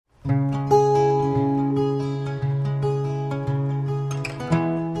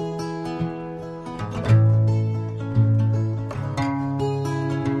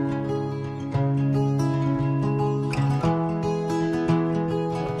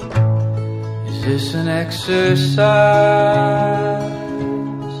this an exercise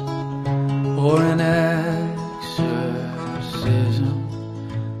or an exorcism?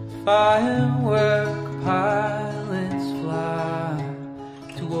 Firework pilots fly.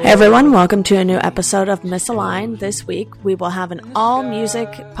 Hey everyone, welcome to a new episode of Misaligned. This week we will have an all-music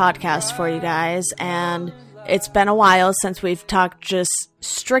podcast for you guys, and it's been a while since we've talked just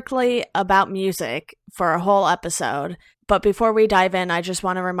strictly about music for a whole episode. But before we dive in, I just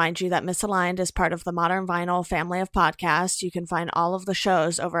want to remind you that Misaligned is part of the Modern Vinyl family of podcasts. You can find all of the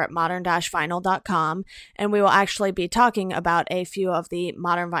shows over at modern-vinyl.com, and we will actually be talking about a few of the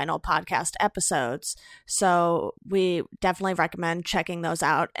Modern Vinyl podcast episodes. So we definitely recommend checking those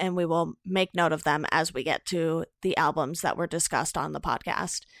out, and we will make note of them as we get to the albums that were discussed on the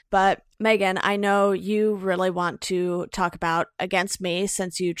podcast. But Megan, I know you really want to talk about Against Me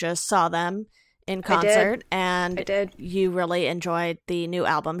since you just saw them in concert, and I did. You really enjoyed the new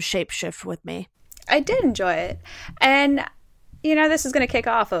album Shapeshift with me. I did enjoy it. And, you know, this is going to kick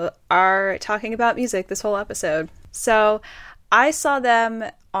off our talking about music this whole episode. So I saw them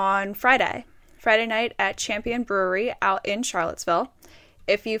on Friday night at Champion Brewery out in Charlottesville.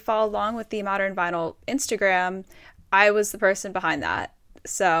 If you follow along with the Modern Vinyl Instagram, I was the person behind that.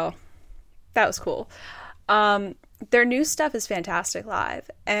 So that was cool. Their new stuff is fantastic live.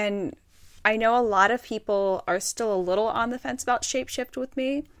 And I know a lot of people are still a little on the fence about Shapeshift with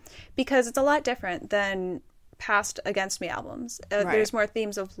me because it's a lot different than past Against Me albums. Right. There's more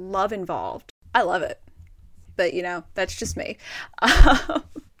themes of love involved. I love it. But, you know, that's just me.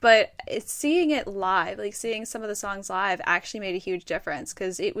 But seeing it live, like seeing some of the songs live actually made a huge difference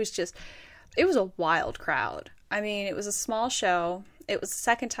because it was a wild crowd. I mean, it was a small show. It was the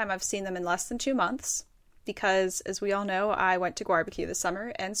second time I've seen them in less than 2 months because, as we all know, I went to Barbecue this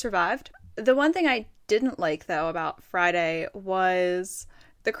summer and survived. The one thing I didn't like, though, about Friday was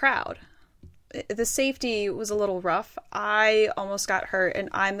the crowd. The safety was a little rough. I almost got hurt, and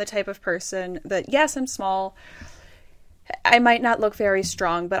I'm the type of person that, yes, I'm small. I might not look very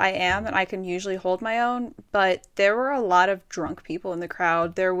strong, but I am, and I can usually hold my own. But there were a lot of drunk people in the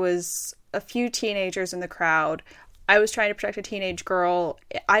crowd. There was a few teenagers in the crowd. I was trying to protect a teenage girl.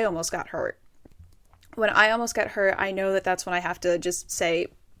 I almost got hurt. When I almost get hurt, I know that that's when I have to just say,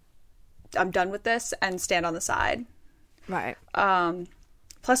 I'm done with this and stand on the side. Right.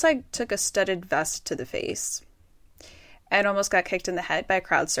 Plus I took a studded vest to the face and almost got kicked in the head by a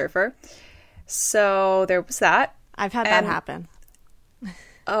crowd surfer. So there was that. I've had that happen.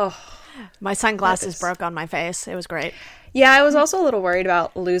 Oh, my sunglasses broke on my face. It was great. Yeah, I was also a little worried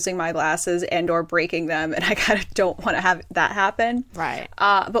about losing my glasses and or breaking them, and I kind of don't want to have that happen. Right.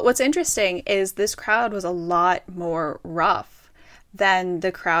 But what's interesting is this crowd was a lot more rough than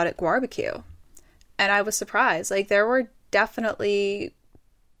the crowd at Barbecue. And I was surprised. Like, there were definitely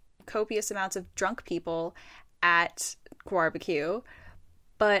copious amounts of drunk people at Barbecue,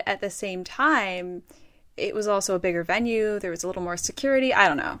 but at the same time, it was also a bigger venue. There was a little more security. I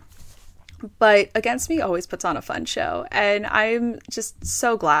don't know. But Against Me always puts on a fun show. And I'm just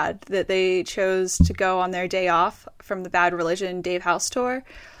so glad that they chose to go on their day off from the Bad Religion Dave House tour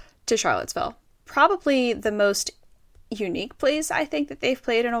to Charlottesville. Probably the most unique place I think that they've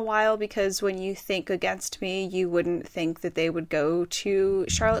played in a while, because when you think Against Me, you wouldn't think that they would go to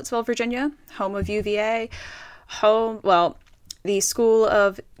Charlottesville, Virginia, home of UVA, the school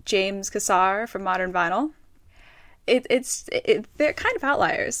of James Cassar from Modern Vinyl. They're kind of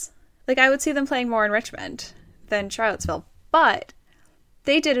outliers. Like, I would see them playing more in Richmond than Charlottesville, but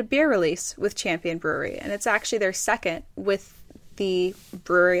they did a beer release with Champion Brewery, and it's actually their second with the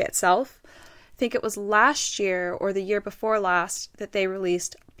brewery itself. I think it was last year or the year before last that they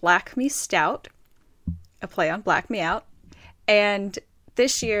released Black Me Stout, a play on Black Me Out. And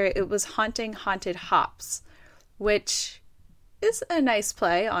this year it was Haunting Haunted Hops, which is a nice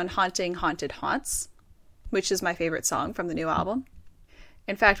play on Haunting Haunted Haunts, which is my favorite song from the new album.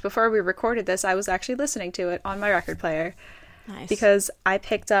 In fact, before we recorded this, I was actually listening to it on my record player. Nice. Because I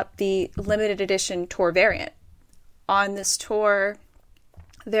picked up the limited edition tour variant. On this tour,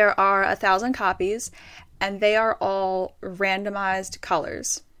 there are 1,000 copies, and they are all randomized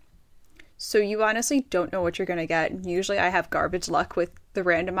colors. So you honestly don't know what you're going to get. Usually I have garbage luck with the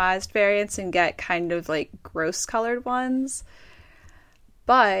randomized variants and get kind of like gross colored ones.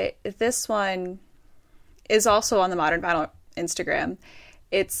 But this one is also on the Modern Vinyl Instagram.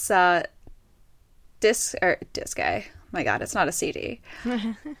 It's Disc-A. My God, it's not a CD.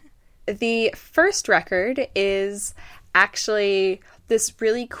 The first record is actually this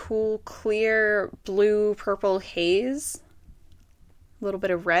really cool, clear, blue, purple haze. A little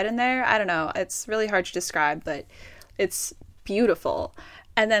bit of red in there. I don't know. It's really hard to describe, but it's beautiful.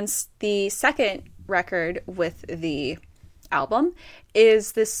 And then the second record with the album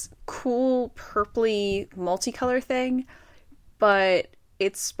is this cool purpley multicolor thing, but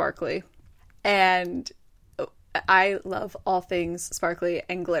it's sparkly. And I love all things sparkly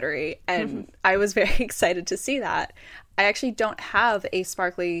and glittery, and I was very excited to see that. I actually don't have a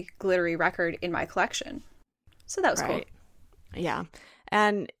sparkly, glittery record in my collection. So that was cool. Yeah.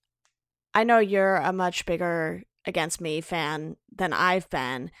 And I know you're a much bigger Against Me fan than I've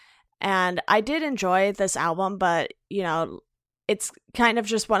been. And I did enjoy this album, but, you know, it's kind of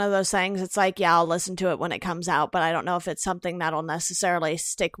just one of those things. It's like, yeah, I'll listen to it when it comes out, but I don't know if it's something that'll necessarily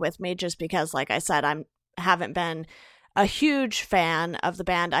stick with me just because, like I said, haven't been a huge fan of the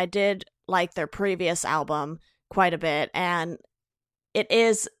band. I did like their previous album quite a bit, and it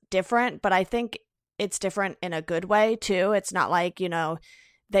is different, but I think it's different in a good way too. It's not like, you know,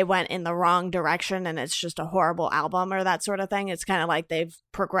 they went in the wrong direction and it's just a horrible album or that sort of thing. It's kind of like they've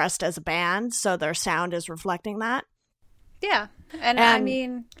progressed as a band, so their sound is reflecting that. Yeah. And I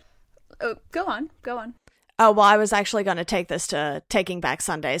mean, go on. Oh, well, I was actually going to take this to Taking Back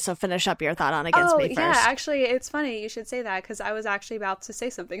Sunday, so finish up your thought on Against Me first. Yeah, actually, it's funny you should say that, because I was actually about to say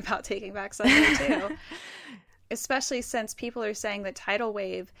something about Taking Back Sunday, too. Especially since people are saying that Tidal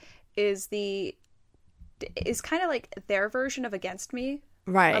Wave is kind of like their version of Against Me,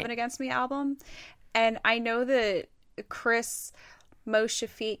 right? Of an Against Me album. And I know that Chris, Mo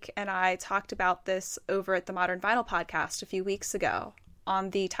Shafiq, and I talked about this over at the Modern Vinyl podcast a few weeks ago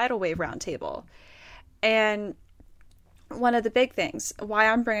on the Tidal Wave Roundtable. And one of the big things, why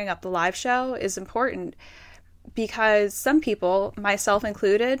I'm bringing up the live show, is important because some people, myself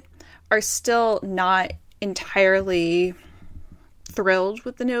included, are still not entirely thrilled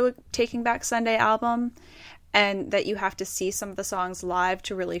with the new Taking Back Sunday album, and that you have to see some of the songs live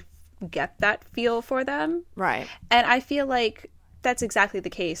to really get that feel for them. Right. And I feel like that's exactly the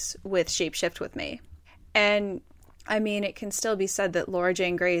case with Shapeshift with me. And I mean, it can still be said that Laura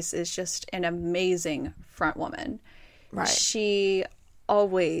Jane Grace is just an amazing front woman. Right. She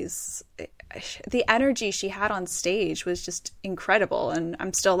always, the energy she had on stage was just incredible. And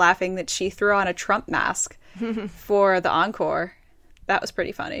I'm still laughing that she threw on a Trump mask for the encore. That was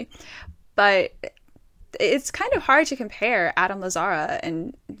pretty funny. But it's kind of hard to compare Adam Lazzara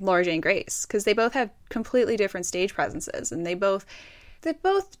and Laura Jane Grace, because they both have completely different stage presences, and they both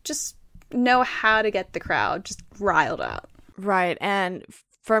just know how to get the crowd just riled up. Right. And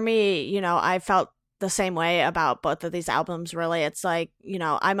for me, you know, I felt the same way about both of these albums, really. It's like, you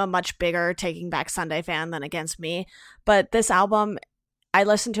know, I'm a much bigger Taking Back Sunday fan than Against Me, but this album, I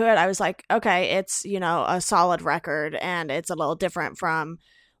listened to it, I was like, okay, it's, you know, a solid record, and it's a little different from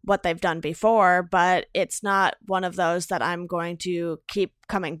what they've done before, but it's not one of those that I'm going to keep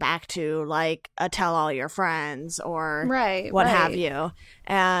coming back to, like a Tell All Your Friends or what have you.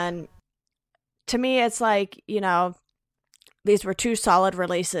 And to me, it's like, you know, these were two solid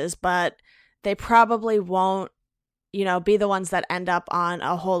releases, but they probably won't, you know, be the ones that end up on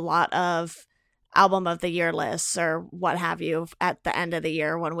a whole lot of album of the year lists or what have you at the end of the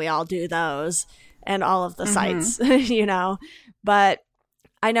year when we all do those and all of the sites, you know. But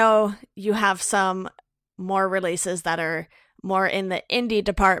I know you have some more releases that are more in the indie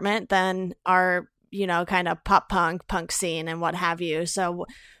department than our, you know, kind of punk scene and what have you. So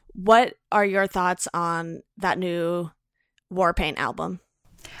what are your thoughts on that new Warpaint album?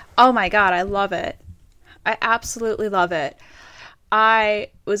 Oh my God, I love it. I absolutely love it.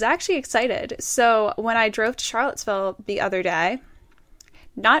 I was actually excited. So when I drove to Charlottesville the other day,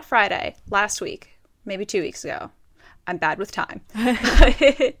 not Friday, last week, maybe 2 weeks ago, I'm bad with time.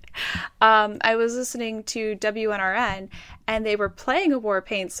 I was listening to WNRN and they were playing a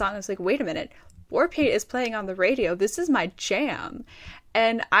Warpaint song. I was like, wait a minute, Warpaint is playing on the radio. This is my jam.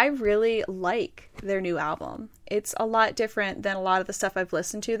 And I really like their new album. It's a lot different than a lot of the stuff I've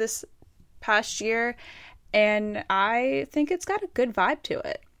listened to this past year. And I think it's got a good vibe to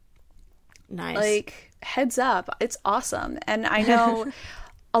it. Nice. Like, Heads Up. It's awesome. And I know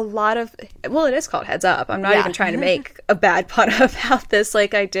a lot of, well, it is called Heads Up. I'm not even trying to make a bad pun about this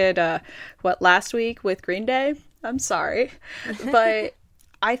like I did, last week with Green Day? I'm sorry. But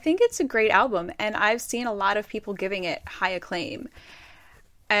I think it's a great album. And I've seen a lot of people giving it high acclaim.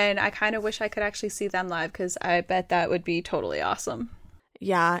 And I kind of wish I could actually see them live, because I bet that would be totally awesome.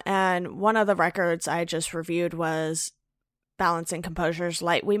 Yeah, and one of the records I just reviewed was Balancing Composure's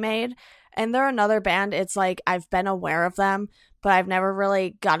Light We Made. And they're another band, it's like I've been aware of them, but I've never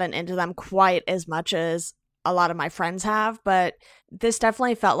really gotten into them quite as much as a lot of my friends have. But this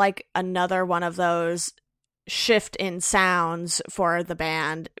definitely felt like another one of those shift in sounds for the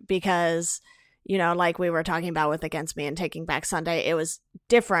band, because, you know, like we were talking about with Against Me and Taking Back Sunday, it was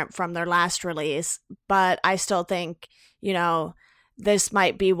different from their last release, but I still think, you know, this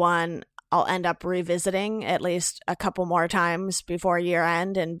might be one I'll end up revisiting at least a couple more times before year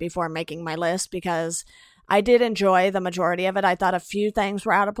end and before making my list, because I did enjoy the majority of it. I thought a few things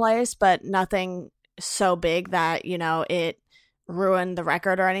were out of place, but nothing so big that, you know, it ruined the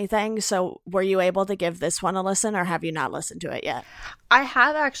record or anything. So were you able to give this one a listen, or have you not listened to it yet? I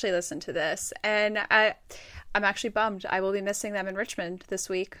have actually listened to this, and I'm actually bummed. I will be missing them in Richmond this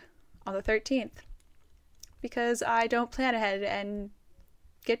week on the 13th because I don't plan ahead and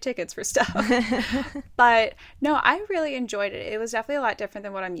get tickets for stuff. But no, I really enjoyed it. It was definitely a lot different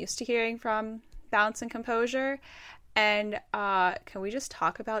than what I'm used to hearing from Balance and Composure. And can we just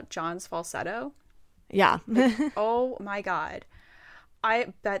talk about John's falsetto? Yeah. Like, oh my God.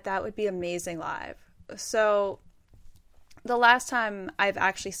 I bet that would be amazing live. So the last time I've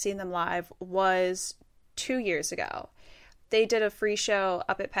actually seen them live was 2 years ago. They did a free show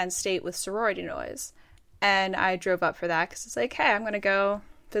up at Penn State with Sorority Noise. And I drove up for that because it's like, hey, I'm going to go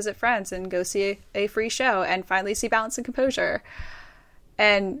visit friends and go see a free show and finally see Balance and Composure.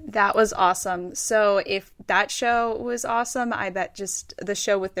 And that was awesome. So if that show was awesome, I bet just the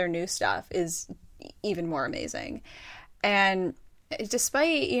show with their new stuff is even more amazing. And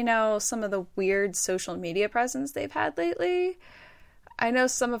despite, you know, some of the weird social media presence they've had lately, I know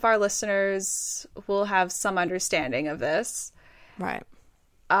some of our listeners will have some understanding of this. Right.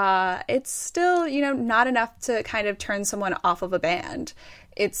 It's still, you know, not enough to kind of turn someone off of a band.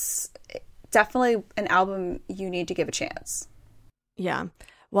 It's definitely an album you need to give a chance. Yeah.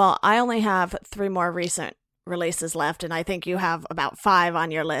 Well, I only have 3 more recent releases left, and I think you have about 5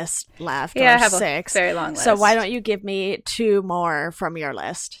 on your list left. Yeah, or I have 6. A very long list. So why don't you give me 2 more from your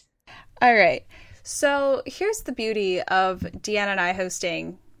list? All right. So here's the beauty of Deanna and I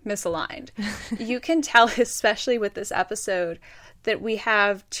hosting Misaligned. You can tell, especially with this episode, that we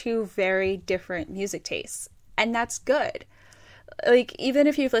have 2 very different music tastes, and that's good. Like, even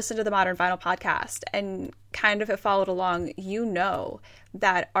if you've listened to the Modern Vinyl podcast and kind of have followed along, you know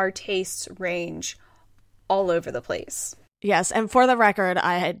that our tastes range all over the place. Yes, and for the record,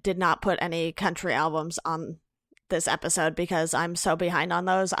 I did not put any country albums on this episode because I'm so behind on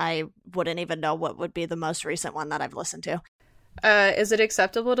those. I wouldn't even know what would be the most recent one that I've listened to. Is it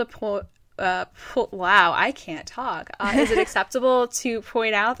acceptable to wow, I can't talk. Is it acceptable to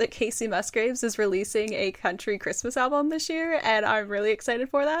point out that Casey Musgraves is releasing a country Christmas album this year, and I'm really excited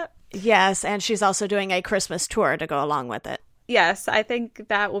for that? Yes, and she's also doing a Christmas tour to go along with it. Yes, I think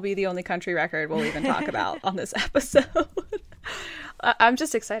that will be the only country record we'll even talk about on this episode. I'm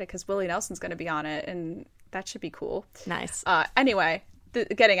just excited because Willie Nelson's going to be on it, and that should be cool. Nice. Anyway,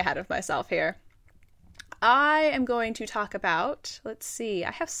 getting ahead of myself here. I am going to talk about, let's see,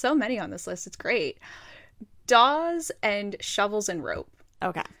 I have so many on this list. It's great. Dawes and Shovels and Rope.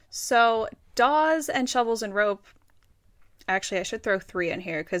 Okay. So Dawes and Shovels and Rope, actually I should throw 3 in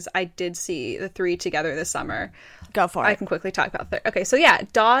here because I did see the 3 together this summer. Go for it. I can quickly talk about that. Okay, so yeah,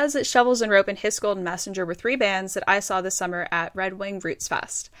 Dawes, Shovels and Rope, and Hiss Golden Messenger were 3 bands that I saw this summer at Red Wing Roots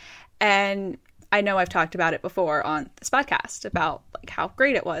Fest. And I know I've talked about it before on this podcast about like how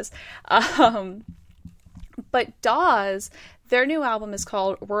great it was. But Dawes, their new album is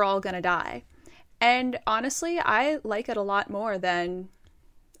called We're All Gonna Die. And honestly, I like it a lot more than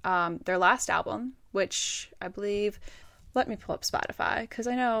their last album, which I believe... Let me pull up Spotify, because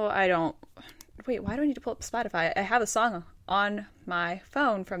I know I don't... Wait, why do I need to pull up Spotify? I have a song on my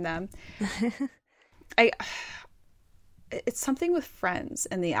phone from them. It's something with Friends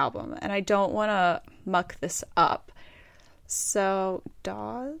in the album, and I don't want to muck this up. So,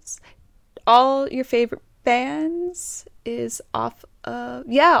 Dawes... All Your Favorite Bands is off of...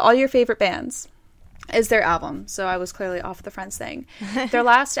 Yeah, All Your Favorite Bands is their album. So I was clearly off the Friends thing. Their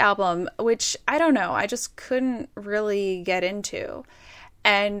last album, which I don't know, I just couldn't really get into.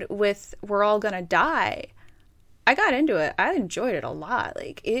 And with We're All Gonna Die, I got into it. I enjoyed it a lot.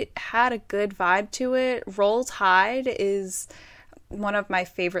 Like, it had a good vibe to it. Roll Tide is one of my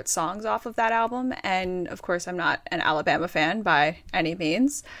favorite songs off of that album. And of course, I'm not an Alabama fan by any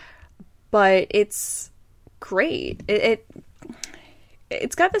means, but it's great.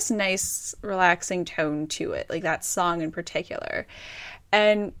 It's got this nice, relaxing tone to it, like that song in particular.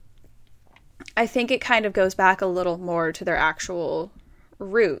 And I think it kind of goes back a little more to their actual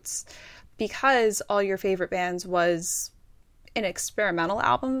roots, because All Your Favorite Bands was an experimental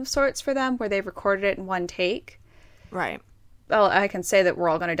album of sorts for them, where they recorded it in one take. Right. Well, I can say that We're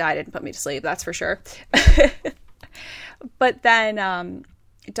All Gonna Die didn't put me to sleep, that's for sure. But then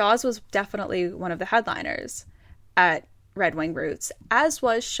Dawes was definitely one of the headliners at Red Wing Roots, as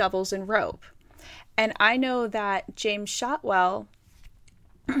was Shovels and Rope. And I know that James Shotwell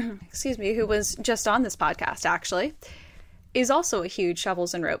excuse me, who was just on this podcast actually, is also a huge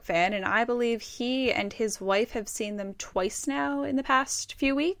Shovels and Rope fan, and I believe he and his wife have seen them twice now in the past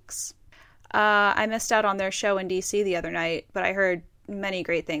few weeks. I missed out on their show in DC the other night, but I heard many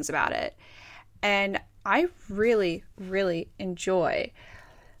great things about it. And I really, really enjoy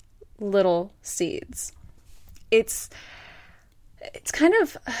Little Seeds. It's kind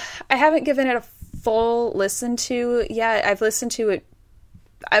of, I haven't given it a full listen to yet. I've listened to it.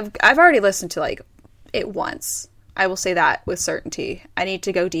 I've already listened to like it once. I will say that with certainty. I need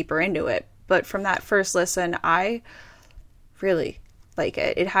to go deeper into it. But from that first listen, I really like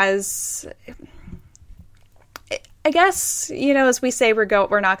it. It has, I guess, you know, as we say, we're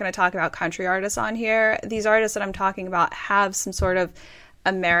not going to talk about country artists on here. These artists that I'm talking about have some sort of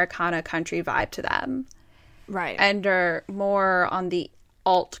Americana country vibe to them. Right. And are more on the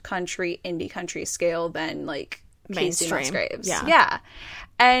alt country, indie country scale than like Casey Musgraves. Yeah.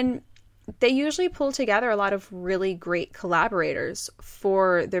 And they usually pull together a lot of really great collaborators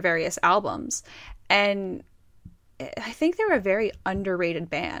for their various albums. And I think they're a very underrated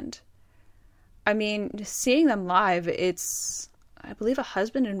band. I mean, seeing them live, it's, I believe, a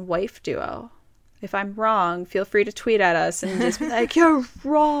husband and wife duo. If I'm wrong, feel free to tweet at us and just be like, you're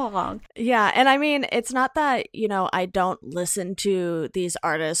wrong. Yeah. And I mean, it's not that, you know, I don't listen to these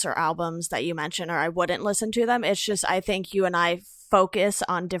artists or albums that you mentioned, or I wouldn't listen to them. It's just, I think you and I focus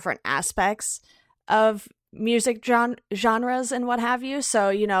on different aspects of music genres and what have you. So,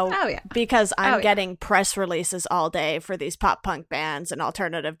 you know, because I'm getting press releases all day for these pop punk bands and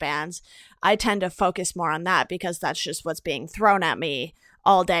alternative bands, I tend to focus more on that because that's just what's being thrown at me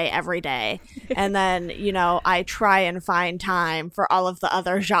all day, every day. And then, you know, I try and find time for all of the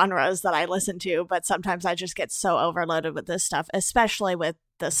other genres that I listen to, but sometimes I just get so overloaded with this stuff, especially with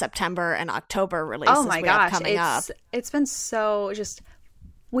the September and October releases coming up. It's been so just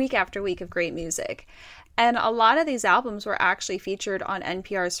week after week of great music. And a lot of these albums were actually featured on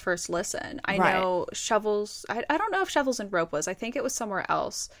NPR's First Listen. I know Shovels, I don't know if Shovels and Rope was. I think it was somewhere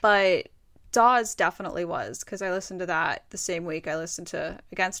else. But Dawes definitely was, because I listened to that the same week I listened to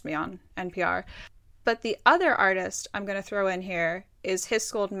Against Me on NPR. But the other artist I'm going to throw in here is His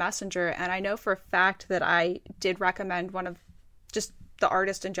Gold Messenger. And I know for a fact that I did recommend one of just the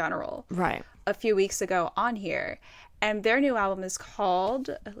artist in general a few weeks ago on here. And their new album is called,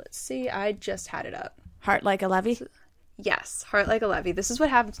 let's see, I just had it up. Heart Like a Levee? Yes, Heart Like a Levee. This is what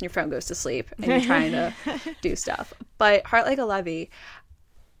happens when your phone goes to sleep and you're trying to do stuff. But Heart Like a Levee,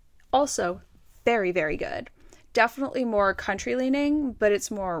 also very, very good. Definitely more country leaning, but it's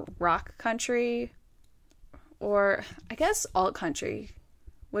more rock country, or I guess alt country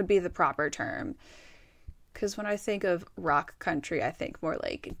would be the proper term. Because when I think of rock country, I think more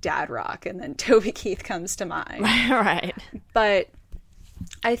like dad rock, and then Toby Keith comes to mind. Right. But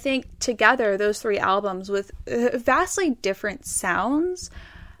I think together, those three albums with vastly different sounds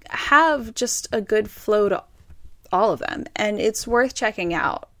have just a good flow to all of them. And it's worth checking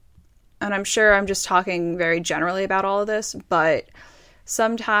out. And I'm sure I'm just talking very generally about all of this, but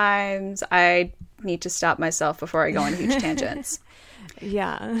sometimes I need to stop myself before I go on huge tangents.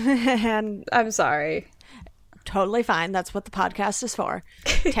 Yeah. And I'm sorry. Totally fine. That's what the podcast is for.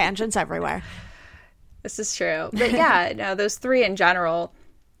 Tangents everywhere. This is true. But yeah, no, those three in general,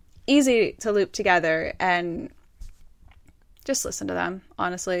 easy to loop together, and just listen to them,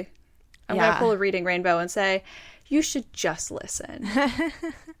 honestly. I'm going to pull a Reading Rainbow and say, you should just listen.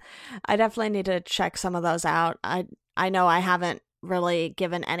 I definitely need to check some of those out. I know I haven't really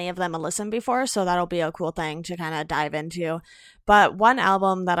given any of them a listen before, so that'll be a cool thing to kind of dive into. But one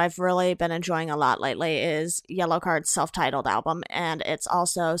album that I've really been enjoying a lot lately is Yellowcard's self-titled album, and it's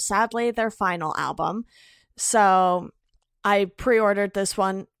also, sadly, their final album. So I pre-ordered this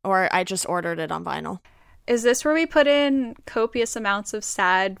one, or I just ordered it on vinyl. Is this where we put in copious amounts of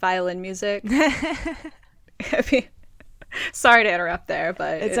sad violin music? I mean, sorry to interrupt there,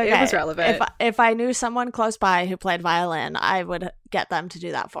 but it's okay. It was relevant. If I knew someone close by who played violin, I would get them to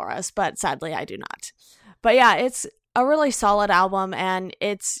do that for us, but sadly I do not. But yeah, it's a really solid album, and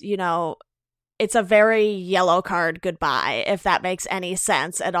it's, you know, it's a very Yellowcard goodbye, if that makes any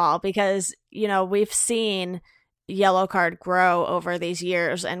sense at all, because, you know, we've seen Yellowcard grow over these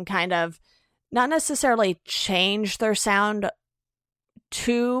years and kind of not necessarily change their sound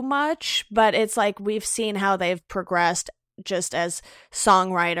too much, but it's like we've seen how they've progressed just as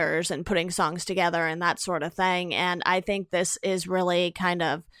songwriters and putting songs together and that sort of thing. And I think this is really kind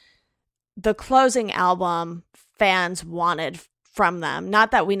of the closing album fans wanted from them.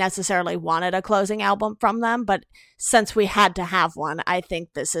 Not that we necessarily wanted a closing album from them, but since we had to have one, I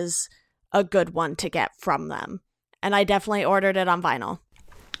think this is a good one to get from them. And I definitely ordered it on vinyl.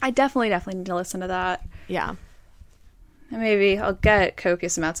 I definitely need to listen to that. Yeah. And maybe I'll get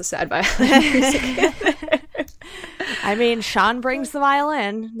copious amounts of sad violin music. I mean, Sean brings the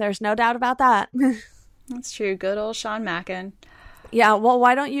violin. There's no doubt about that. That's true. Good old Sean Mackin. Yeah, well,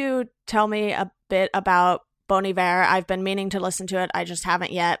 why don't you tell me a bit about Bon Iver? I've been meaning to listen to it. I just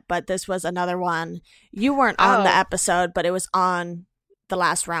haven't yet, but this was another one. You weren't on the episode, but it was on the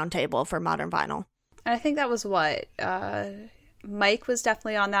last roundtable for Modern Vinyl. And I think that was what? Mike was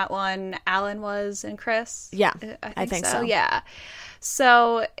definitely on that one. Alan was, and Chris. Yeah, I think so. Yeah.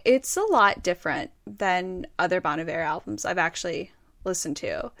 So it's a lot different than other Bon Iver albums I've actually listened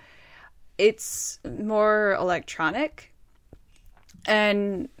to. It's more electronic.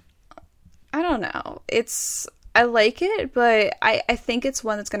 And I don't know. I like it, but I think it's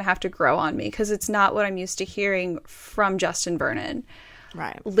one that's going to have to grow on me because it's not what I'm used to hearing from Justin Vernon.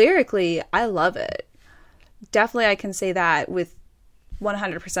 Right. Lyrically, I love it. Definitely I can say that with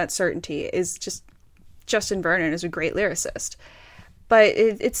 100% certainty is just Justin Vernon is a great lyricist. But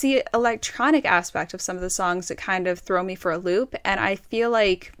it's the electronic aspect of some of the songs that kind of throw me for a loop. And I feel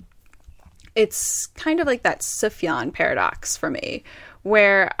like it's kind of like that Sufjan paradox for me,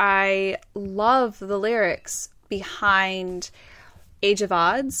 where I love the lyrics behind Age of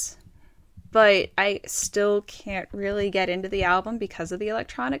Odds, but I still can't really get into the album because of the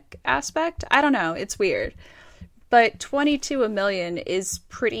electronic aspect. I don't know. It's weird. But 22 a Million is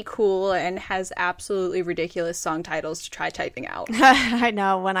pretty cool and has absolutely ridiculous song titles to try typing out. I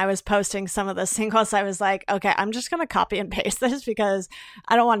know. When I was posting some of the singles, I was like, okay, I'm just going to copy and paste this because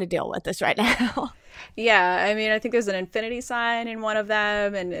I don't want to deal with this right now. Yeah, I mean, I think there's an infinity sign in one of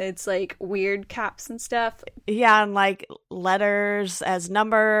them, and it's like weird caps and stuff. Yeah, and like letters as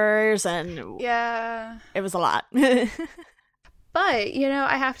numbers, and yeah, it was a lot. But, you know,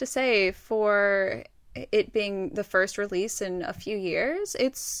 I have to say, for it being the first release in a few years,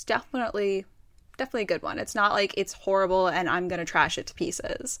 it's definitely a good one. It's not like it's horrible and I'm going to trash it to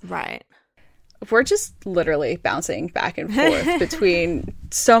pieces. Right. We're just literally bouncing back and forth between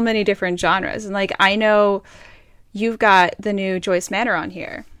so many different genres. And like, I know you've got the new Joyce Manor on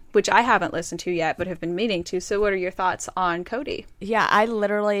here, which I haven't listened to yet, but have been meaning to. So what are your thoughts on Cody? Yeah, I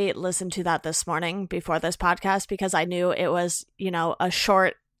literally listened to that this morning before this podcast because I knew it was, you know, a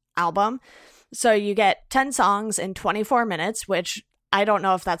short album. So you get 10 songs in 24 minutes, which I don't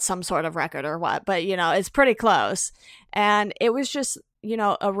know if that's some sort of record or what, but, you know, it's pretty close. And it was just, you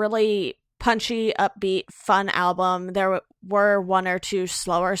know, a really punchy, upbeat, fun album. There were one or two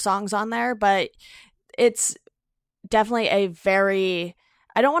slower songs on there, but it's definitely a very,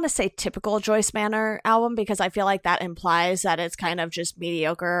 I don't want to say typical Joyce Manor album because I feel like that implies that it's kind of just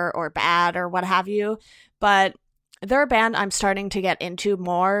mediocre or bad or what have you. But they're a band I'm starting to get into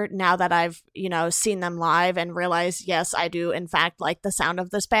more now that I've, you know, seen them live and realized, yes, I do in fact like the sound of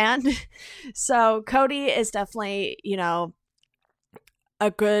this band. So Cody is definitely, you know,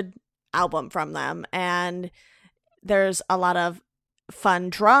 a good album from them, and there's a lot of fun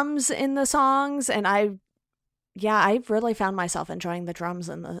drums in the songs, and I really found myself enjoying the drums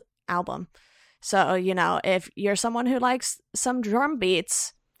in the album. So, you know, if you're someone who likes some drum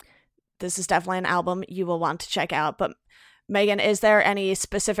beats, this is definitely an album you will want to check out. But Megan, is there any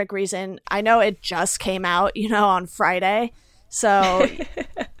specific reason? I know it just came out, you know, on Friday, so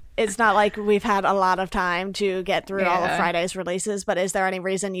it's not like we've had a lot of time to get through all of Friday's releases, but is there any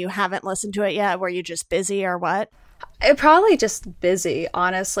reason you haven't listened to it yet? Were you just busy or what? Probably just busy,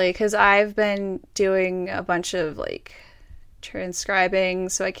 honestly, because I've been doing a bunch of like transcribing,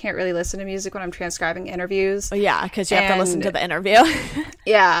 so I can't really listen to music when I'm transcribing interviews. Yeah, because you have to listen to the interview.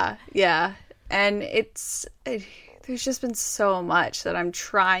 Yeah. And there's just been so much that I'm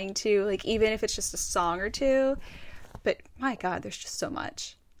trying to, like, even if it's just a song or two, but my God, there's just so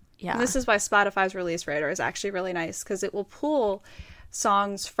much. Yeah. And this is why Spotify's release radar is actually really nice, because it will pull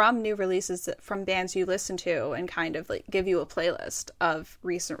songs from new releases from bands you listen to and kind of like give you a playlist of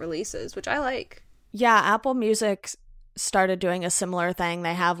recent releases, which I like. Yeah, Apple Music started doing a similar thing.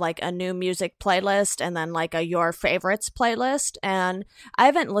 They have like a new music playlist and then like a your favorites playlist, and I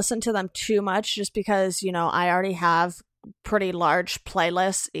haven't listened to them too much just because, you know, I already have pretty large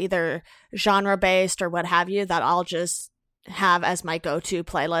playlists, either genre based or what have you, that I'll just have as my go-to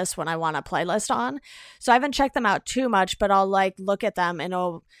playlist when I want a playlist on. So I haven't checked them out too much, but I'll like look at them and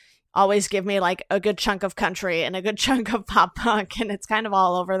it'll always give me like a good chunk of country and a good chunk of pop punk, and it's kind of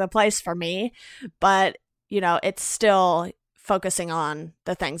all over the place for me, but you know, it's still focusing on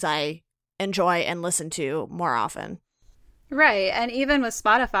the things I enjoy and listen to more often. Right. And even with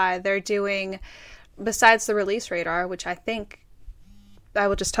Spotify, they're doing, besides the release radar, which I think I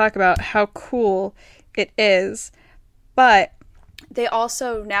will just talk about how cool it is, but They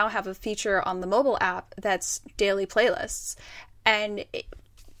also now have a feature on the mobile app that's daily playlists. And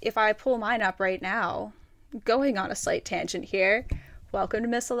if I pull mine up right now, going on a slight tangent here, welcome to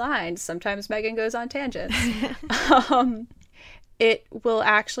Misaligned. Sometimes Megan goes on tangents. It will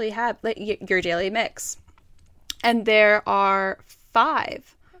actually have your daily mix. And there are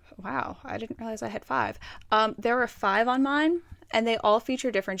 5. Wow, I didn't realize I had 5. There are 5 on mine, and they all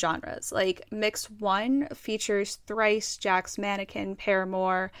feature different genres. Like Mix 1 features Thrice, Jack's Mannequin,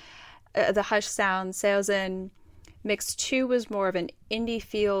 Paramore, The Hush Sound, Seosin. Mix 2 was more of an indie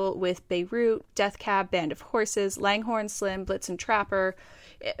feel with Beirut, Death Cab, Band of Horses, Langhorne Slim, Blitz and Trapper.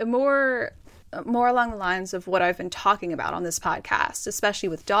 More along the lines of what I've been talking about on this podcast, especially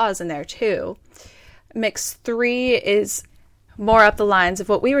with Dawes in there too. Mix 3 is more up the lines of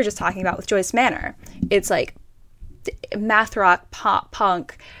what we were just talking about with Joyce Manor. It's like math rock, pop,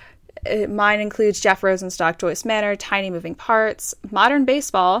 punk. Mine includes Jeff Rosenstock, Joyce Manor, Tiny Moving Parts, Modern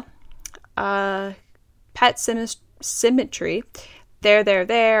Baseball, Pet Symmetry,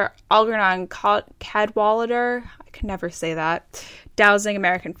 There, Algernon Cadwallader, I can never say that, Dowsing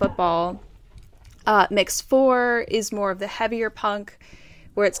American Football. Mix 4 is more of the heavier punk,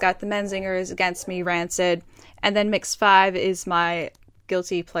 where it's got the Menzingers, Against Me, Rancid. And then Mix 5 is my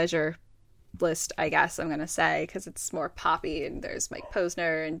guilty pleasure list, I guess I'm going to say, because it's more poppy, and there's Mike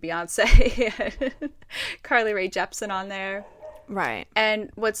Posner and Beyonce and Carly Rae Jepsen on there. Right.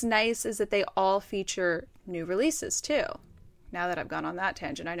 And what's nice is that they all feature new releases, too. Now that I've gone on that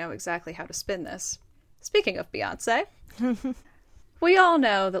tangent, I know exactly how to spin this. Speaking of Beyonce, we all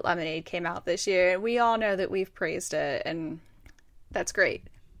know that Lemonade came out this year, and we all know that we've praised it, and that's great.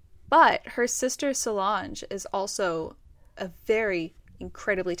 But her sister Solange is also a very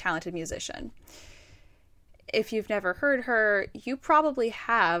incredibly talented musician. If you've never heard her, you probably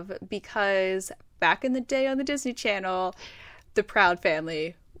have, because back in the day on the Disney Channel, The Proud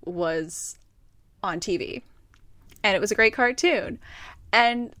Family was on TV. And it was a great cartoon.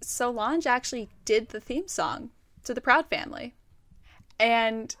 And Solange actually did the theme song to The Proud Family.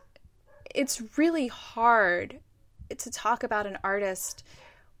 And it's really hard to talk about an artist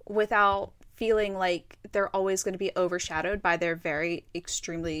without feeling like they're always going to be overshadowed by their very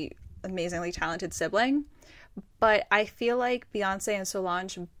extremely amazingly talented sibling. But I feel like Beyonce and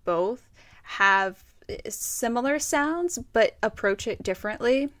Solange both have similar sounds but approach it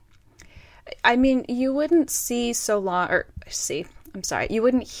differently. I mean, you wouldn't you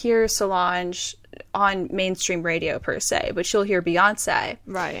wouldn't hear Solange on mainstream radio per se, but you'll hear Beyonce.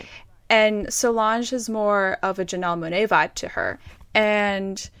 Right. And Solange is more of a Janelle Monáe vibe to her.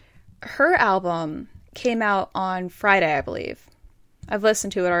 And her album came out on Friday, I believe. I've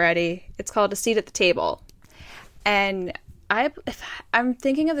listened to it already. It's called A Seat at the Table. And if I'm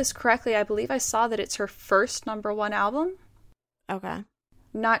thinking of this correctly, I believe I saw that it's her first #1 album. Okay.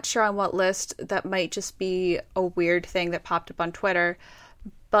 Not sure on what list. That might just be a weird thing that popped up on Twitter.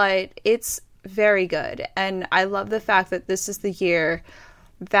 But it's very good. And I love the fact that this is the year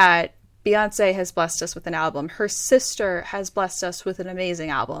that Beyonce has blessed us with an album. Her sister has blessed us with an amazing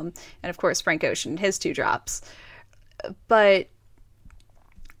album. And of course, Frank Ocean, his 2 drops. But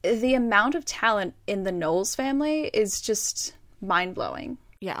the amount of talent in the Knowles family is just mind-blowing.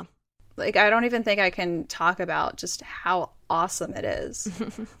 Yeah. Like, I don't even think I can talk about just how awesome it is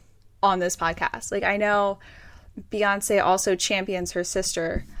on this podcast. Like, I know Beyonce also champions her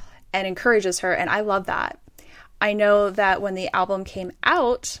sister and encourages her, and I love that. I know that when the album came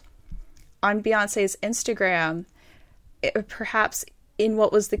out, on Beyonce's Instagram, perhaps in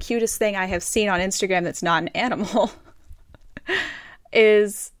what was the cutest thing I have seen on Instagram that's not an animal,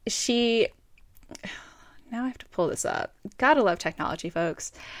 is she... Now I have to pull this up. Gotta love technology,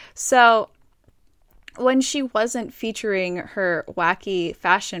 folks. So when she wasn't featuring her wacky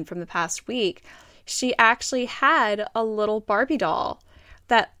fashion from the past week, she actually had a little Barbie doll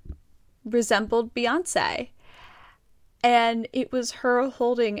that resembled Beyonce. And it was her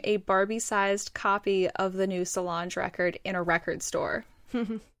holding a Barbie-sized copy of the new Solange record in a record store.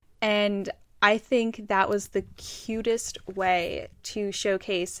 And I think that was the cutest way to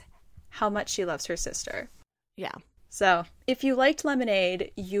showcase how much she loves her sister. Yeah. So, if you liked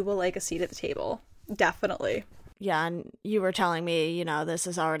Lemonade, you will like A Seat at the Table. Definitely. Yeah, and you were telling me, this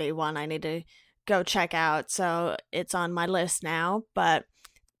is already one I need to go check out, so it's on my list now. But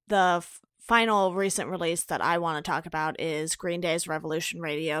the final recent release that I want to talk about is Green Day's Revolution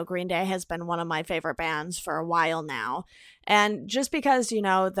Radio. Green Day has been one of my favorite bands for a while now. And just because,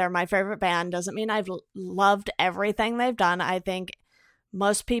 they're my favorite band doesn't mean I've loved everything they've done. I think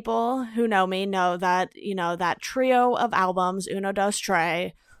most people who know me know that, that trio of albums, Uno, Dos,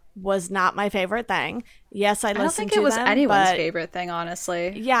 Tres, was not my favorite thing. Yes, I listened to them. I don't think it was anyone's favorite thing,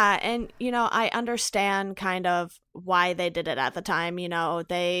 honestly. Yeah, and, you know, I understand kind of why they did it at the time. You know,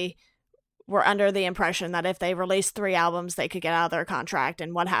 they were under the impression that if they released 3 albums, they could get out of their contract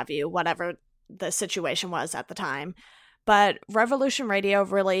and what have you, whatever the situation was at the time. But Revolution Radio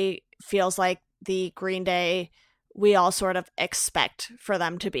really feels like the Green Day we all sort of expect for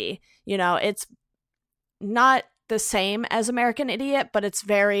them to be. You know, it's not the same as American Idiot, but it's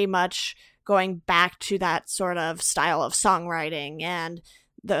very much going back to that sort of style of songwriting and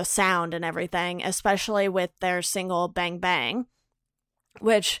the sound and everything, especially with their single Bang Bang,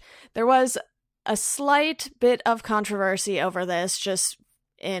 which there was a slight bit of controversy over this just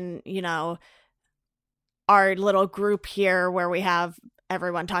in, you know, our little group here where we have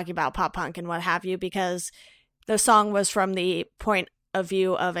everyone talking about pop punk and what have you, because the song was from the point of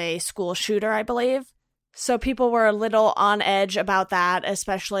view of a school shooter, I believe. So people were a little on edge about that,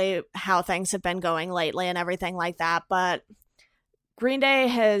 especially how things have been going lately and everything like that. But Green Day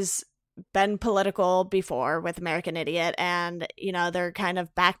has been political before with American Idiot, and, you know, they're kind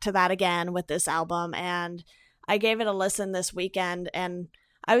of back to that again with this album. And I gave it a listen this weekend, and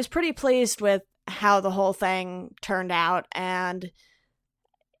I was pretty pleased with how the whole thing turned out. And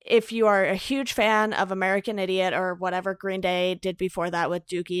if you are a huge fan of American Idiot or whatever Green Day did before that with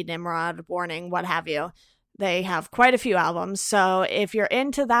Dookie, Nimrod, Warning, what have you, they have quite a few albums. So if you're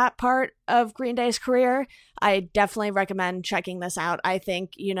into that part of Green Day's career, I definitely recommend checking this out. I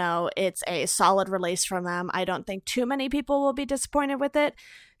think, you know, it's a solid release from them. I don't think too many people will be disappointed with it,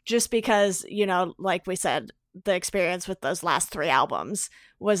 just because, you know, like we said, the experience with those last 3 albums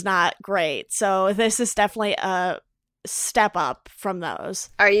was not great. So this is definitely a step up from those.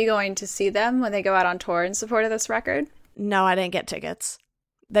 Are you going to see them when they go out on tour in support of this record? No, I didn't get tickets.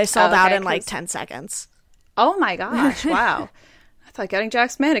 They sold out in like 10 seconds. Oh my gosh, wow. I thought getting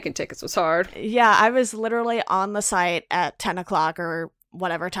Jack's Mannequin tickets was hard. Yeah, I was literally on the site at 10 o'clock or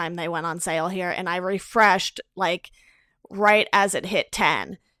whatever time they went on sale here, and I refreshed like right as it hit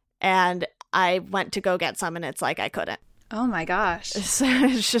 10, and I went to go get some, and it's like I couldn't. Oh my gosh. So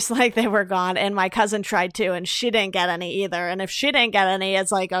it's just like they were gone, and my cousin tried to, and she didn't get any either. And if she didn't get any,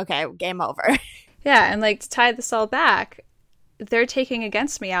 it's like, okay, game over. Yeah, and like to tie this all back, they're taking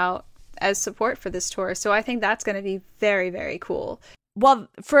Against Me out as support for this tour. So I think that's going to be very, very cool. Well,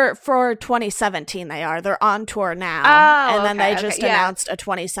 for 2017 they are. They're on tour now. Oh, and then they just announced a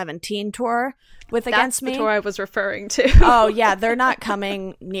 2017 tour with Against Me. That's the tour I was referring to. Oh, yeah, they're not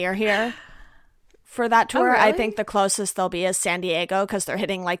coming near here for that tour. Oh, really? I think the closest they'll be is San Diego, because they're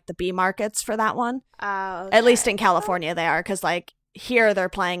hitting like the B markets for that one. Okay. At least in California they are, because like here they're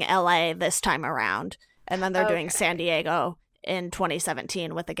playing LA this time around, and then they're doing San Diego in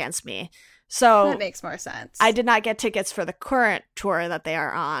 2017 with Against Me. So that makes more sense. I did not get tickets for the current tour that they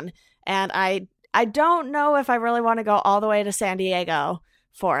are on, and I don't know if I really want to go all the way to San Diego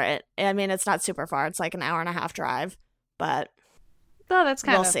for it. I mean, it's not super far. It's like an hour and a half drive, but well, that's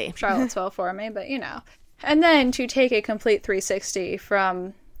kind we'll of see. Charlottesville for me, but you know. And then to take a complete 360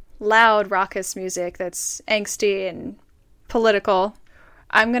 from loud, raucous music that's angsty and political,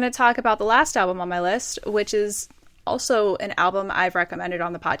 I'm going to talk about the last album on my list, which is also an album I've recommended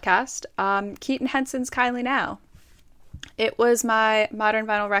on the podcast, Keaton Henson's Kindly Now. It was my Modern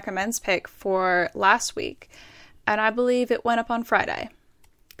Vinyl Recommends pick for last week, and I believe it went up on Friday,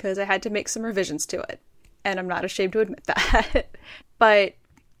 because I had to make some revisions to it, and I'm not ashamed to admit that. But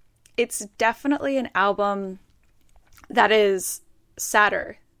it's definitely an album that is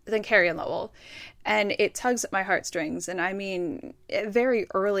sadder than Carrie and Lowell, and it tugs at my heartstrings. And I mean, very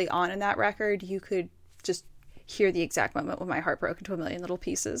early on in that record, you could just hear the exact moment when my heart broke into a million little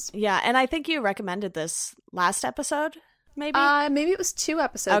pieces. Yeah, and I think you recommended this last episode, maybe? Maybe it was 2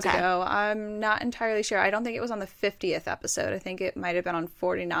 episodes ago. I'm not entirely sure. I don't think it was on the 50th episode. I think it might have been on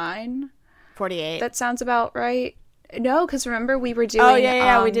 49. 48. That sounds about right. No, because remember we were doing... Oh,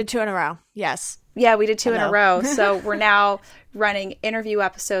 yeah, we did 2 in a row. Yes. Yeah, we did 2 in a row. So we're now running interview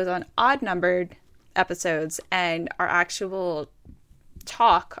episodes on odd-numbered episodes and our actual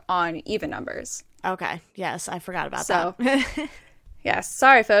talk on even numbers. Okay. Yes, I forgot about that. Yes.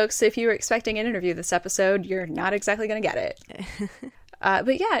 Sorry, folks. If you were expecting an interview this episode, you're not exactly going to get it.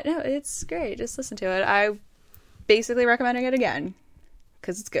 But yeah, no, it's great. Just listen to it. I basically recommending it again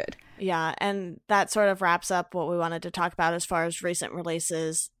because it's good. Yeah, and that sort of wraps up what we wanted to talk about as far as recent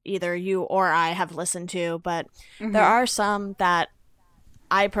releases either you or I have listened to, but there are some that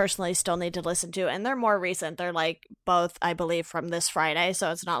I personally still need to listen to, and they're more recent. They're like both, I believe, from this Friday,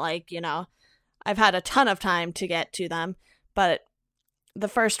 so it's not like, you know, I've had a ton of time to get to them. But the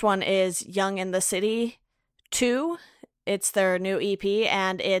first one is Young in the City 2. It's their new EP,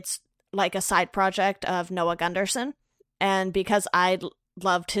 and it's like a side project of Noah Gunderson. And because I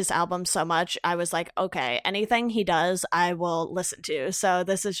loved his album so much, I was like, okay, anything he does, I will listen to. So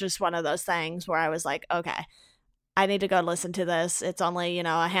this is just one of those things where I was like, okay, I need to go listen to this. It's only,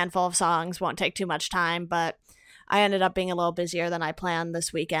 a handful of songs, won't take too much time, but I ended up being a little busier than I planned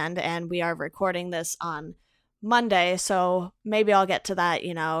this weekend, and we are recording this on Monday, so maybe I'll get to that,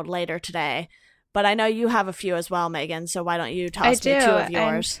 later today. But I know you have a few as well, Megan, so why don't you toss me two of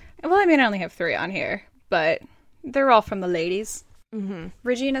yours? Well, I only have 3 on here, but they're all from the ladies. Mm-hmm.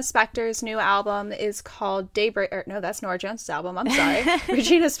 Regina Spektor's new album is called Daybreak. No, that's Nora Jones' album. I'm sorry.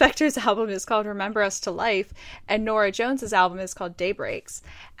 Regina Spektor's album is called Remember Us to Life, and Nora Jones' album is called Daybreaks.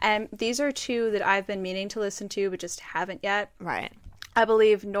 And these are 2 that I've been meaning to listen to, but just haven't yet. Right. I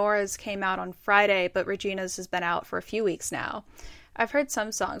believe Nora's came out on Friday, but Regina's has been out for a few weeks now. I've heard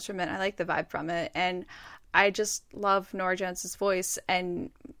some songs from it. I like the vibe from it, and I just love Nora Jones' voice and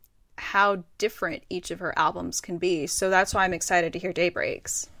how different each of her albums can be. So that's why I'm excited to hear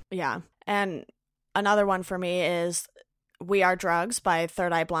Daybreaks. Yeah. And another one for me is We Are Drugs by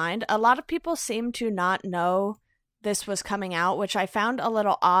Third Eye Blind. A lot of people seem to not know this was coming out, which I found a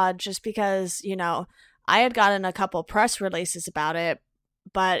little odd just because, I had gotten a couple press releases about it,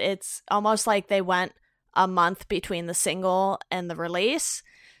 but it's almost like they went a month between the single and the release.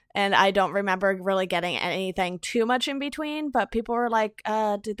 And I don't remember really getting anything too much in between, but people were like,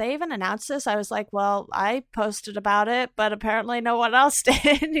 did they even announce this? I was like, well, I posted about it, but apparently no one else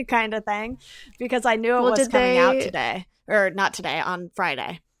did, kind of thing, because I knew it was coming out today. Or not today, on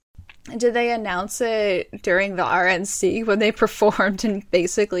Friday. Did they announce it during the RNC when they performed and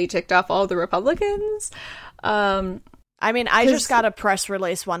basically ticked off all the Republicans? I just got a press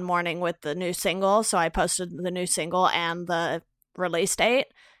release one morning with the new single, so I posted the new single and the release date.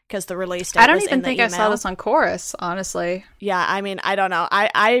 Because the release date I don't was even in the think email. I saw this on Chorus, honestly. Yeah, I don't know.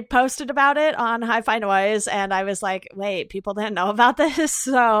 I posted about it on Hi-Fi Noise, and I was like, wait, people didn't know about this?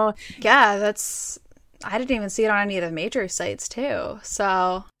 So yeah, I didn't even see it on any of the major sites, too.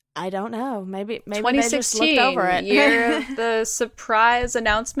 So I don't know. Maybe 2016, they just looked over it. Year of the surprise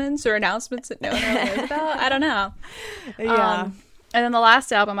announcements or announcements that no one really knows about. I don't know. Yeah. And then the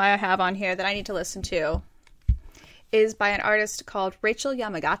last album I have on here that I need to listen to is by an artist called Rachel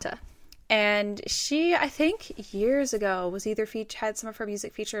Yamagata. And she, I think years ago, was either had some of her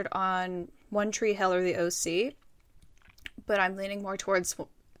music featured on One Tree Hill or The OC. But I'm leaning more towards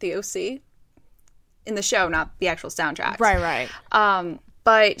The OC in the show, not the actual soundtrack. Right.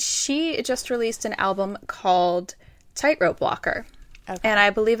 But she just released an album called Tightrope Walker. Okay. And I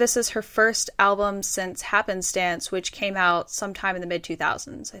believe this is her first album since Happenstance, which came out sometime in the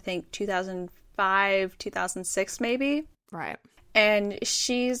mid-2000s. I think 2005, 2006 maybe. Right. And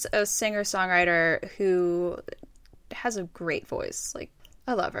she's a singer-songwriter who has a great voice. Like,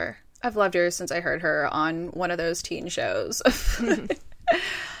 I love her. I've loved her since I heard her on one of those teen shows.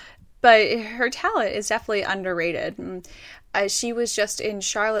 But her talent is definitely underrated. She was just in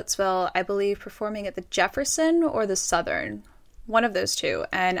Charlottesville, I believe, performing at the Jefferson or the Southern. One of those two.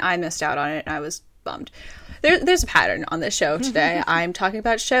 And I missed out on it, and I was bummed. There's a pattern on this show today. I'm talking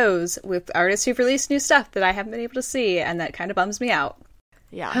about shows with artists who've released new stuff that I haven't been able to see, and that kind of bums me out.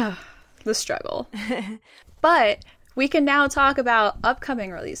 Yeah. The struggle. But we can now talk about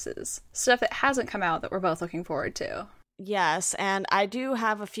upcoming releases. Stuff that hasn't come out that we're both looking forward to. Yes, and I do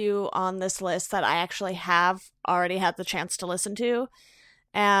have a few on this list that I actually have already had the chance to listen to.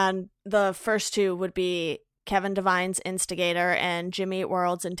 And the first two would be Kevin Devine's Instigator and Jimmy Eat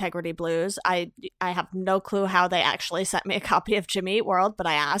World's Integrity Blues. I have no clue how they actually sent me a copy of Jimmy Eat World, but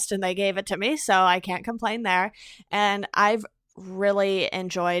I asked and they gave it to me, so I can't complain there. And I've really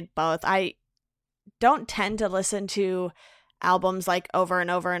enjoyed both. I don't tend to listen to albums like over and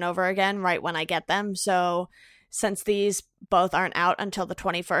over and over again right when I get them, so since these both aren't out until the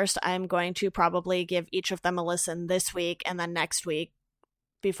 21st, I'm going to probably give each of them a listen this week and then next week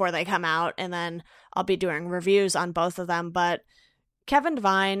before they come out, and then I'll be doing reviews on both of them. But Kevin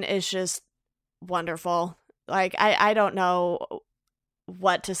Devine is just wonderful. Like, I don't know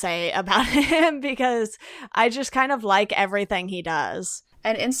what to say about him because I just kind of like everything he does.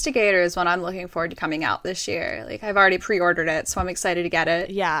 And Instigator is one I'm looking forward to coming out this year. Like, I've already pre-ordered it, so I'm excited to get it.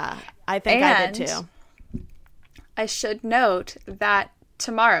 Yeah, I think I did too. I should note that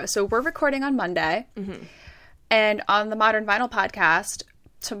tomorrow, so we're recording on Monday, and on the Modern Vinyl podcast,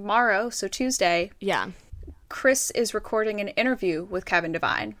 tomorrow, so Tuesday, Chris is recording an interview with Kevin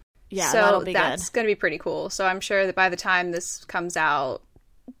Devine. Yeah, so that'll be that's going to be pretty cool. So I'm sure that by the time this comes out,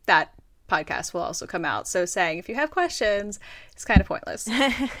 that podcast will also come out. So saying if you have questions, it's kind of pointless.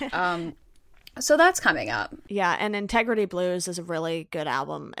 So that's coming up. Yeah, and Integrity Blues is a really good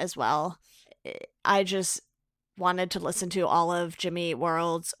album as well. I just wanted to listen to all of Jimmy Eat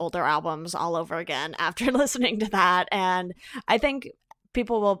World's older albums all over again after listening to that, and I think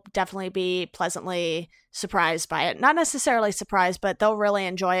people will definitely be pleasantly surprised by it. Not necessarily surprised, but they'll really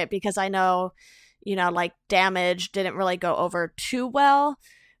enjoy it, because I know, like Damage didn't really go over too well,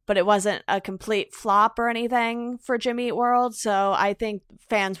 but it wasn't a complete flop or anything for Jimmy Eat World, so I think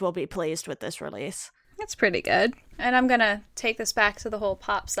fans will be pleased with this release. That's pretty good. And I'm going to take this back to the whole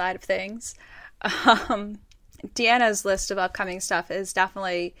pop side of things. Deanna's list of upcoming stuff is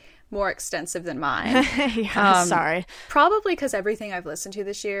definitely more extensive than mine. Yeah, sorry. Probably because everything I've listened to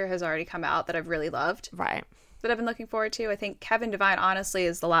this year has already come out that I've really loved. Right. That I've been looking forward to. I think Kevin Devine, honestly,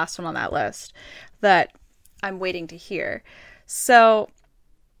 is the last one on that list that I'm waiting to hear. So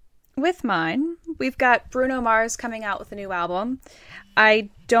with mine, we've got Bruno Mars coming out with a new album. I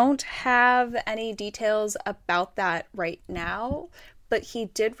don't have any details about that right now, but he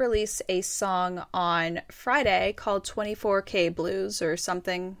did release a song on Friday called 24K Blues or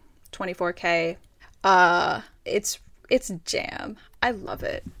something, 24K. It's jam. I love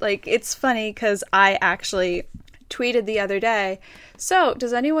it. Like, it's funny because I actually tweeted the other day, so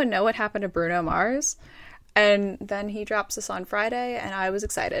does anyone know what happened to Bruno Mars? And then he drops this on Friday, and I was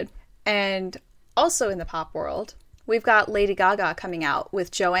excited. And also in the pop world, we've got Lady Gaga coming out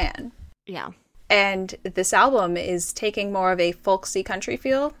with Joanne. Yeah. And this album is taking more of a folksy country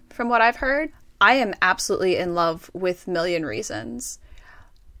feel, from what I've heard. I am absolutely in love with Million Reasons.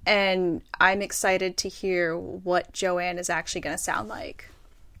 And I'm excited to hear what Joanne is actually going to sound like.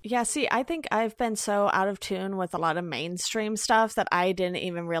 Yeah, see, I think I've been so out of tune with a lot of mainstream stuff that I didn't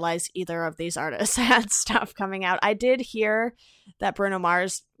even realize either of these artists had stuff coming out. I did hear that Bruno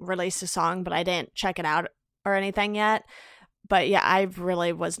Mars released a song, but I didn't check it out or anything yet. But yeah, I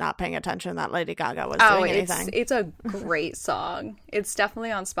really was not paying attention that Lady Gaga was doing anything. It's a great song. It's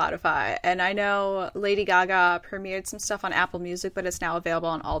definitely on Spotify. And I know Lady Gaga premiered some stuff on Apple Music, but it's now available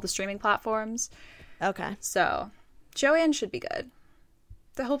on all the streaming platforms. Okay. So Joanne should be good.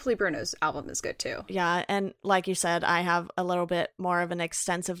 Hopefully Bruno's album is good too. Yeah, and like you said, I have a little bit more of an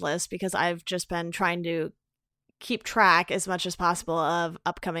extensive list because I've just been trying to keep track as much as possible of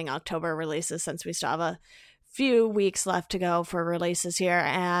upcoming October releases, since we still have a few weeks left to go for releases here.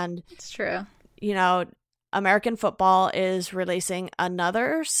 And it's true. American Football is releasing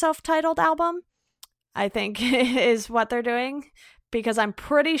another self-titled album, I think is what they're doing, because I'm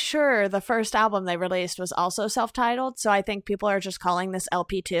pretty sure the first album they released was also self-titled. So I think people are just calling this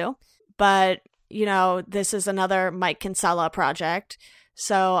LP2. But, this is another Mike Kinsella project.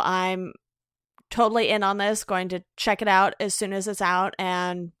 So I'm totally in on this, going to check it out as soon as it's out.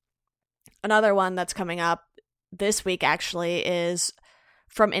 And another one that's coming up this week actually is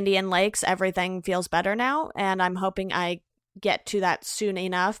from Indian Lakes, Everything Feels Better Now. And I'm hoping I get to that soon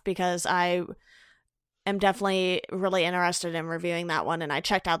enough, because I am definitely really interested in reviewing that one, and I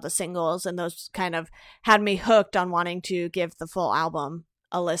checked out the singles, and those kind of had me hooked on wanting to give the full album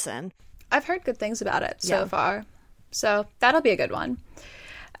a listen. I've heard good things about it so far, so that'll be a good one.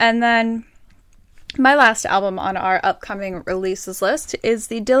 And then my last album on our upcoming releases list is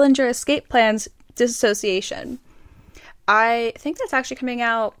the Dillinger Escape Plan's Dissociation. I think that's actually coming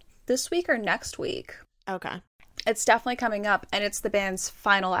out this week or next week. Okay. It's definitely coming up, and it's the band's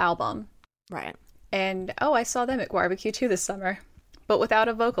final album. Right. And, I saw them at Barbecue 2 this summer, but without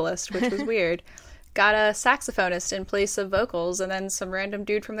a vocalist, which was weird. Got a saxophonist in place of vocals, and then some random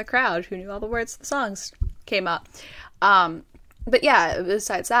dude from the crowd who knew all the words to the songs came up. But yeah,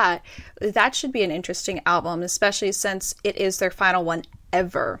 besides that, that should be an interesting album, especially since it is their final one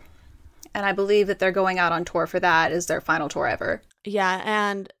ever. And I believe that they're going out on tour for that as their final tour ever. Yeah,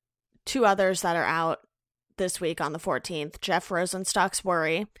 and two others that are out this week on the 14th, Jeff Rosenstock's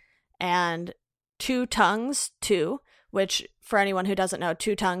Worry, and Two Tongues 2, which, for anyone who doesn't know,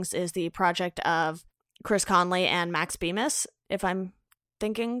 Two Tongues is the project of Chris Conley and Max Bemis, if I'm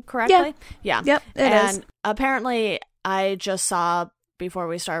thinking correctly. Yeah. Yep, it is. And apparently, I just saw before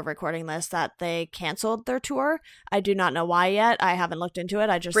we started recording this that they canceled their tour. I do not know why yet. I haven't looked into it.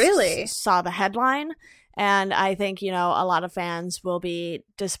 I just really saw the headline. And I think, a lot of fans will be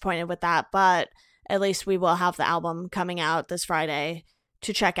disappointed with that. But at least we will have the album coming out this Friday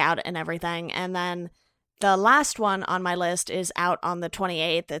to check out and everything. And then the last one on my list is out on the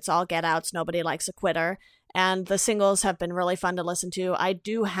 28th. It's All Get Out's Nobody Likes a Quitter. And the singles have been really fun to listen to. I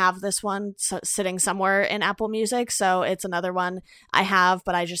do have this one sitting somewhere in Apple Music, so it's another one I have,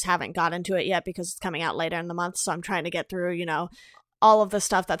 but I just haven't gotten to it yet because it's coming out later in the month. So I'm trying to get through, all of the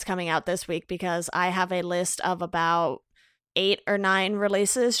stuff that's coming out this week, because I have a list of about 8 or 9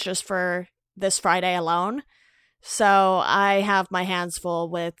 releases just for this Friday alone. So I have my hands full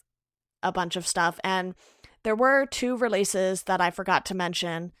with a bunch of stuff. And there were 2 releases that I forgot to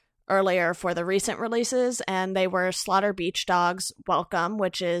mention earlier for the recent releases, and they were Slaughter Beach Dogs Welcome,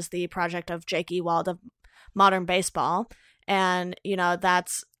 which is the project of Jake Ewald of Modern Baseball. And, you know,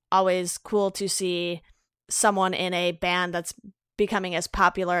 that's always cool to see someone in a band that's becoming as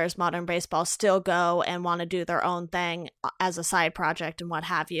popular as Modern Baseball still go and want to do their own thing as a side project and what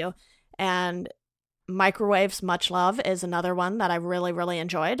have you. And Microwave's Much Love is another one that I really, really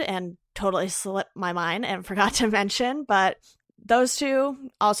enjoyed and totally slipped my mind and forgot to mention. But those 2,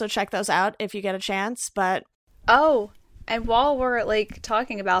 also check those out if you get a chance. But oh, and while we're like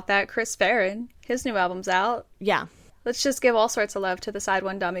talking about that, Chris Farron, his new album's out. Yeah. Let's just give all sorts of love to the Side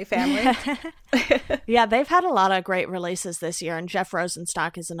One Dummy family. Yeah, they've had a lot of great releases this year, and Jeff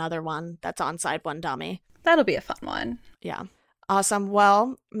Rosenstock is another one that's on Side One Dummy. That'll be a fun one. Yeah. Awesome.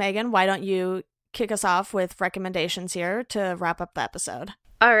 Well, Megan, why don't you kick us off with recommendations here to wrap up the episode?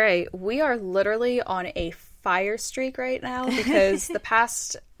 All right. We are literally on a fire streak right now because the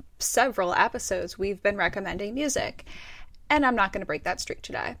past several episodes we've been recommending music, and I'm not going to break that streak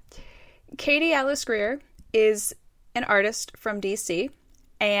today. Katie Alice Greer is an artist from DC,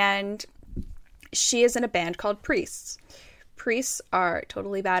 and she is in a band called Priests. Priests are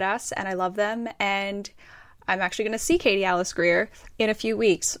totally badass, and I love them, and I'm actually going to see Katie Alice Greer in a few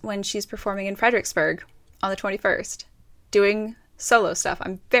weeks when she's performing in Fredericksburg on the 21st, doing solo stuff.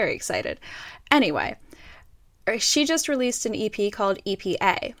 I'm very excited. Anyway, she just released an EP called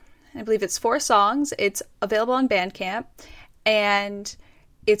EPA. I believe it's 4 songs. It's available on Bandcamp, and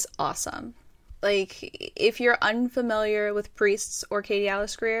it's awesome. Like, if you're unfamiliar with Priests or Katie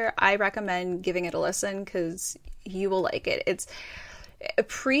Alice Greer, I recommend giving it a listen because you will like it.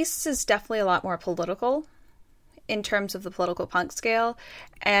 Priests is definitely a lot more political in terms of the political punk scale,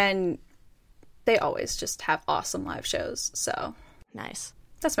 and they always just have awesome live shows. So nice.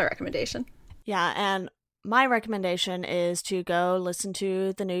 That's my recommendation. Yeah, and my recommendation is to go listen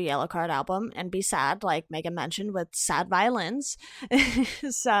to the new Yellowcard album and be sad, like Megan mentioned, with sad violins.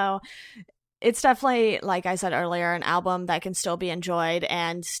 So it's definitely, like I said earlier, an album that can still be enjoyed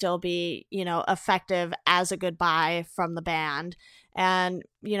and still be, you know, effective as a goodbye from the band. And,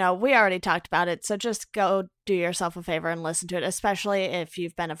 you know, we already talked about it, so just go do yourself a favor and listen to it, especially if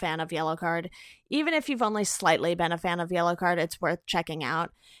you've been a fan of Yellowcard. Even if you've only slightly been a fan of Yellowcard, it's worth checking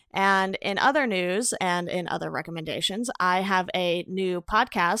out. And in other news and in other recommendations, I have a new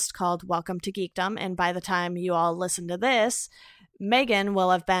podcast called Welcome to Geekdom, and by the time you all listen to this, Megan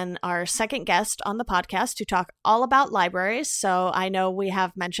will have been our second guest on the podcast to talk all about libraries. So I know we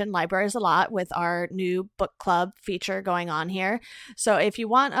have mentioned libraries a lot with our new book club feature going on here. So if you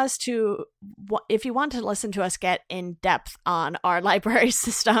want to listen to us get in depth on our library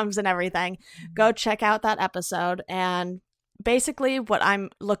systems and everything, go check out that episode. And basically what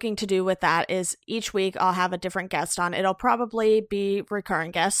I'm looking to do with that is each week I'll have a different guest on. It'll probably be recurring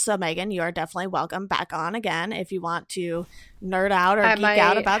guests. So Megan, you are definitely welcome back on again if you want to nerd out or geek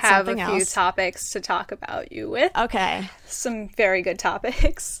out about something else. I might have a few topics to talk about you with. Okay. Some very good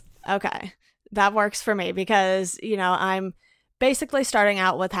topics. Okay. That works for me because, you know, I'm basically starting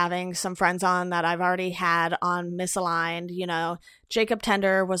out with having some friends on that I've already had on Misaligned. You know, Jacob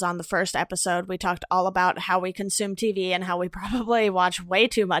Tender was on the first episode. We talked all about how we consume TV and how we probably watch way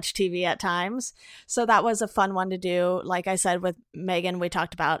too much TV at times. So that was a fun one to do. Like I said, with Megan, we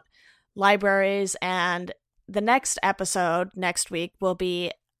talked about libraries, and the next episode next week will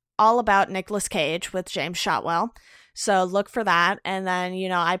be all about Nicolas Cage with James Shotwell. So look for that. And then, you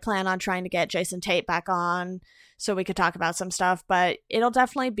know, I plan on trying to get Jason Tate back on so we could talk about some stuff, but it'll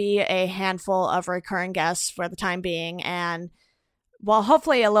definitely be a handful of recurring guests for the time being. And well,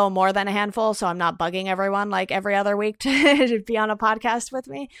 hopefully a little more than a handful, so I'm not bugging everyone like every other week to be on a podcast with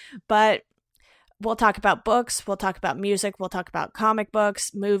me. But we'll talk about books, we'll talk about music, we'll talk about comic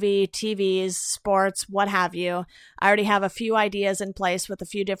books, movie, TVs, sports, what have you. I already have a few ideas in place with a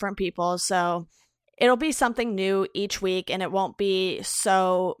few different people, so it'll be something new each week, and it won't be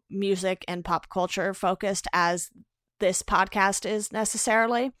so music and pop culture focused as this podcast is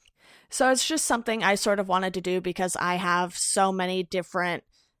necessarily. So it's just something I sort of wanted to do because I have so many different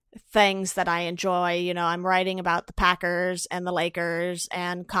things that I enjoy. You know, I'm writing about the Packers and the Lakers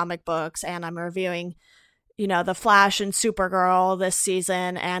and comic books, and I'm reviewing, you know, The Flash and Supergirl this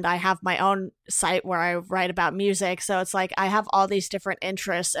season, and I have my own site where I write about music. So it's like I have all these different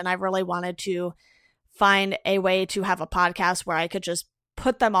interests, and I really wanted to find a way to have a podcast where I could just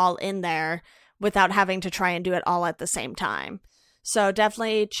put them all in there without having to try and do it all at the same time. So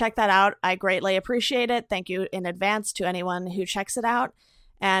definitely check that out. I greatly appreciate it. Thank you in advance to anyone who checks it out.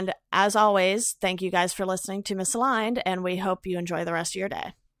 And as always, thank you guys for listening to Misaligned, and we hope you enjoy the rest of your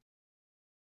day.